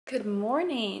Good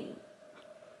morning.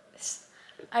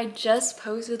 I just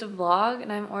posted a vlog and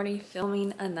I'm already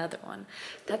filming another one.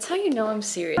 That's how you know I'm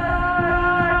serious.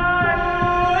 I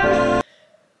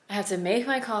have to make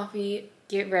my coffee,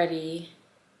 get ready,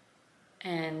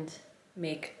 and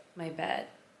make my bed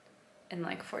in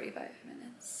like 45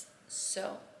 minutes.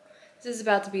 So this is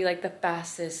about to be like the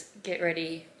fastest get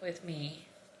ready with me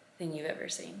thing you've ever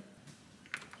seen.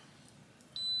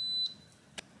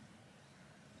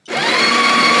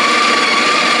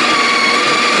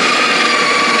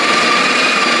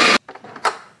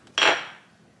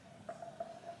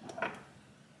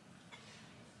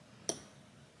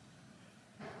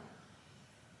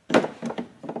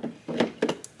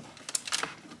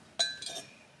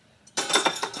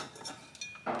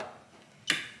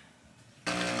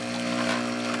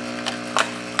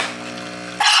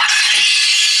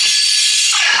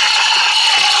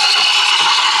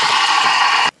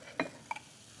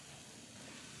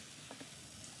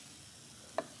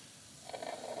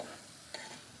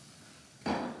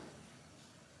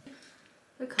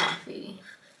 The coffee.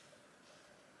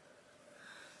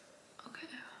 Okay.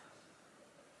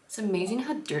 It's amazing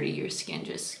how dirty your skin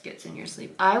just gets in your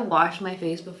sleep. I wash my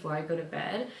face before I go to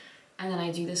bed, and then I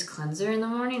do this cleanser in the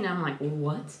morning, and I'm like,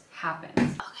 what happened?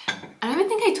 Okay. I don't even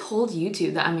think I told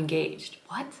YouTube that I'm engaged.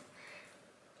 What?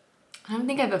 I don't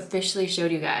think I've officially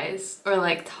showed you guys or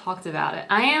like talked about it.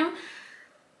 I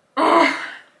am,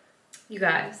 you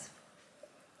guys,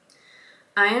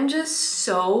 I am just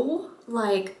so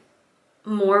like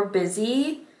more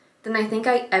busy than I think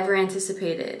I ever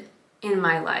anticipated in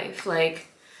my life. Like,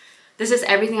 this is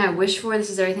everything I wished for,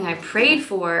 this is everything I prayed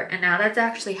for, and now that's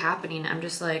actually happening. I'm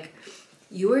just like,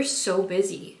 you are so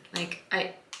busy. Like,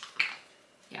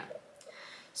 yeah.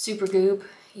 Super goop,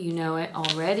 you know it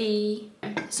already.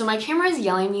 So my camera is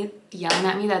yelling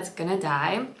at me that's gonna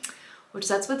die, which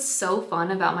that's what's so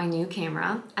fun about my new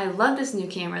camera. I love this new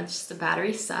camera, it's just the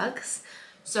battery sucks.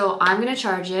 So I'm gonna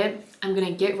charge it, I'm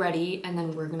gonna get ready, and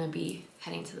then we're gonna be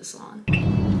heading to the salon.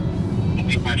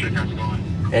 Patrick, how's it going?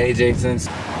 Hey, Jason.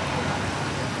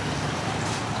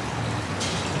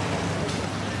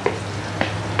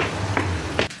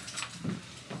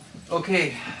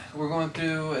 Okay, we're going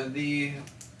through the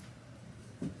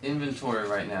inventory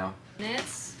right now.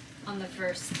 It's on the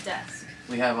first desk.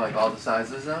 We have like all the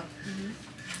sizes though? Mm-hmm.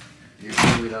 You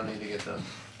sure we don't need to get those?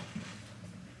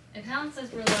 It counts as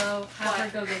below, have her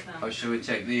go get them. Oh, should we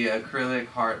check the acrylic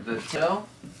heart, the toe?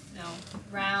 No,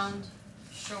 round,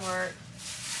 short,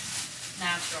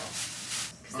 natural.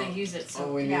 Because they use it so.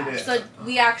 Oh, we need it. So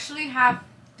we actually have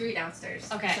 3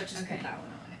 downstairs. Okay, So just okay. put that one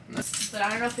away. But I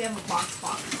don't know if we have a box.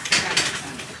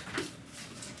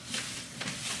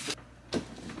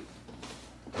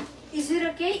 Is it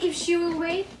okay if she will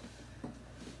wait?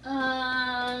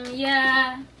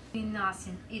 Yeah.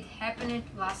 Nothing. It happened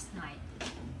last night.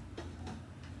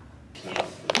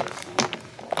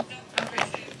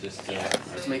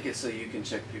 Just make it so you can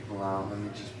check people out. Let me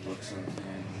just book something for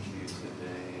you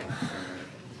today.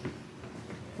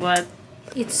 What?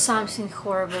 It's something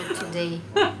horrible today.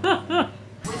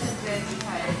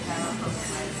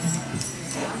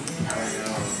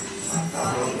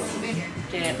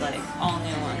 Get like all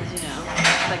new ones, you know,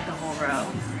 like the whole row.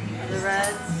 The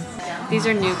reds. These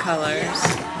are new colors.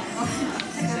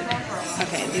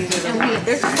 Okay, these are the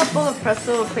There's a couple of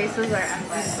pretzel places that are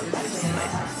actually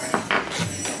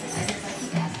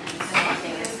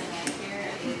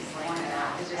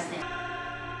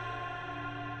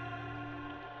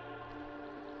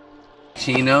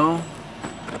Chino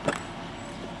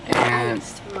and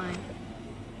mine.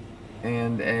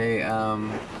 a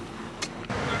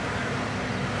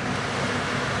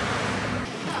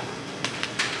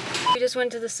We just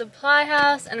went to the supply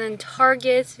house and then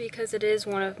Target because it is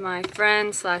one of my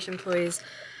friends slash employees'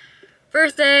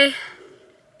 birthday.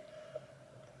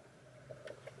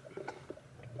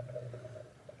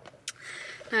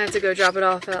 I have to go drop it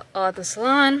off at the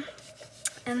salon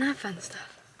and that fun stuff.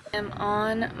 I'm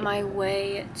on my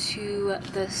way to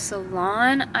the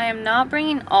salon. I am not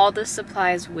bringing all the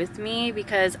supplies with me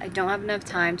because I don't have enough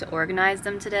time to organize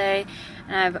them today.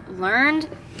 And I've learned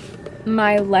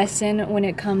my lesson when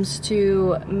it comes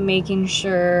to making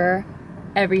sure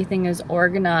everything is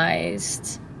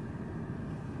organized,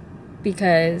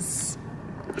 because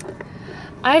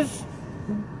I've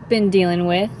been dealing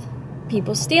with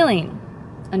people stealing,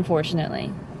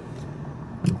 unfortunately.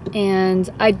 And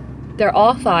they're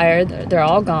all fired, they're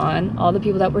all gone. All the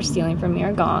people that were stealing from me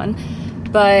are gone.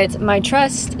 But my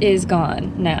trust is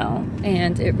gone now.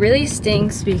 And it really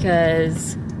stinks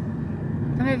because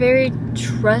I'm a very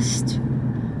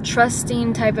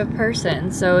trusting type of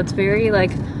person. So it's very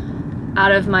like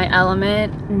out of my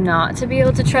element not to be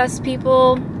able to trust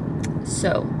people.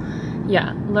 So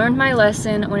yeah, learned my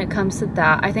lesson when it comes to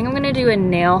that. I think I'm gonna do a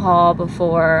nail haul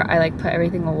before I like put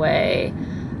everything away.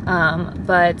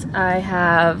 But I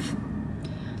have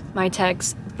my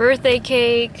tech's birthday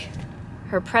cake,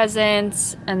 her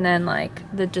presents, and then like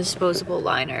the disposable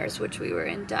liners, which we were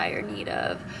in dire need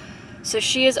of. So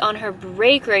she is on her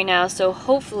break right now, so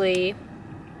hopefully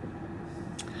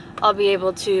I'll be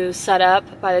able to set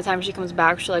up by the time she comes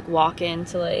back. She'll like walk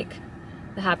into like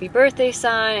the happy birthday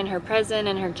sign and her present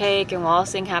and her cake, and we'll all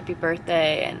sing happy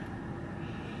birthday. And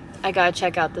I gotta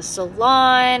check out the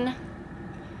salon,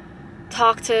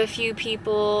 talk to a few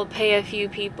people, pay a few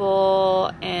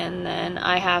people, and then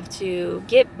I have to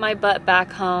get my butt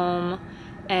back home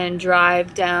and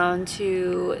drive down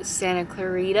to Santa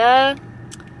Clarita,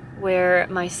 where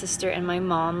my sister and my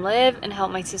mom live, and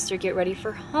help my sister get ready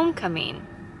for homecoming.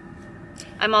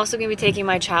 I'm also going to be taking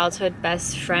my childhood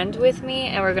best friend with me,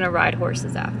 and we're going to ride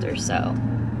horses after. So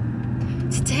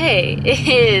today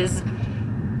is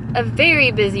a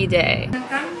very busy day.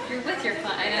 You're with your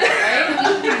client, right?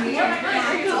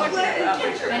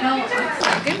 I know. Oh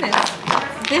my goodness.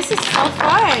 This is so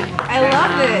fun. I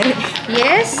love it.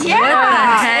 Yes? Yeah. What the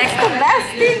heck? It's the best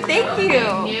thing. Thank you.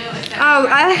 Oh,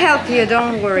 I'll help you.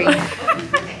 Don't worry.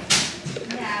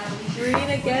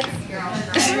 Rita gets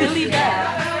really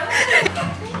bad.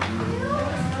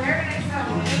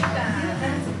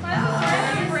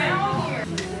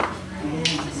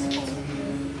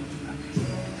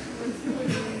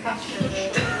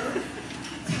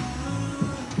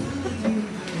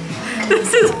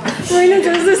 Rena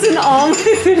does this in all my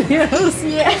videos.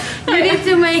 Yeah. You need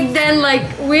to make them like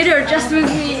with or just with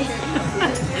me.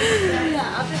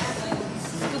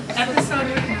 Episode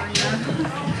with Maria.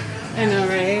 I know,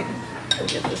 right?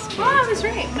 Look at this cake. Oh, I was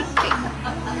right.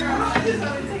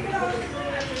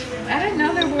 I didn't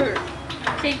know there were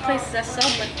cake places that sell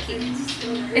like cakes.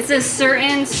 It's a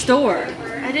certain store.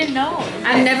 I didn't know.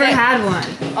 I've never had one.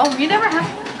 Oh, you never had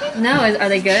one? No, are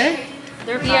they good?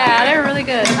 Yeah, they're really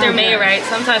good. They're made right.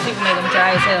 Sometimes people make them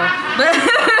dry as hell. But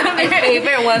my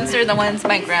favorite ones are the ones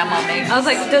my grandma makes. I was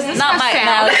like, does this Not my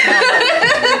sound?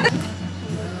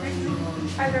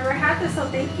 I've never had this, so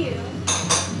thank you.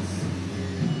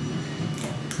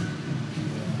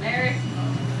 Mary.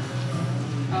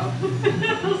 Oh.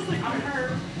 I was like, I'm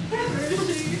hurt.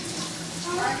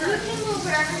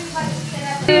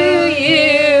 To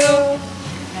you,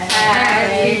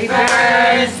 happy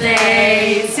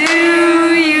birthday to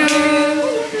you.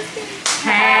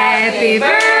 Happy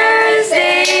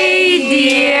birthday,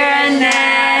 dear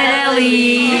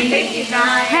Natalie.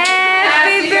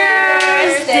 Happy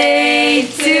birthday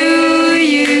to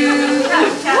you.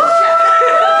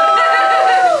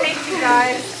 Thank you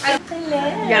guys.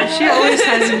 Yeah, she always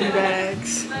has me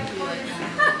bags.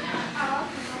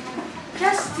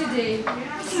 Just today.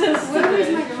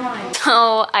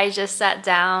 So I just sat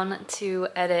down to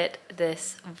edit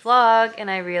this vlog and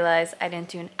I realized I didn't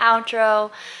do an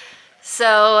outro.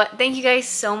 So thank you guys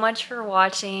so much for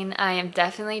watching. I am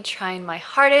definitely trying my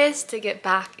hardest to get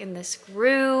back in this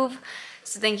groove.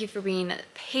 So thank you for being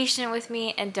patient with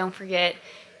me, and don't forget,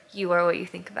 you are what you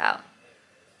think about.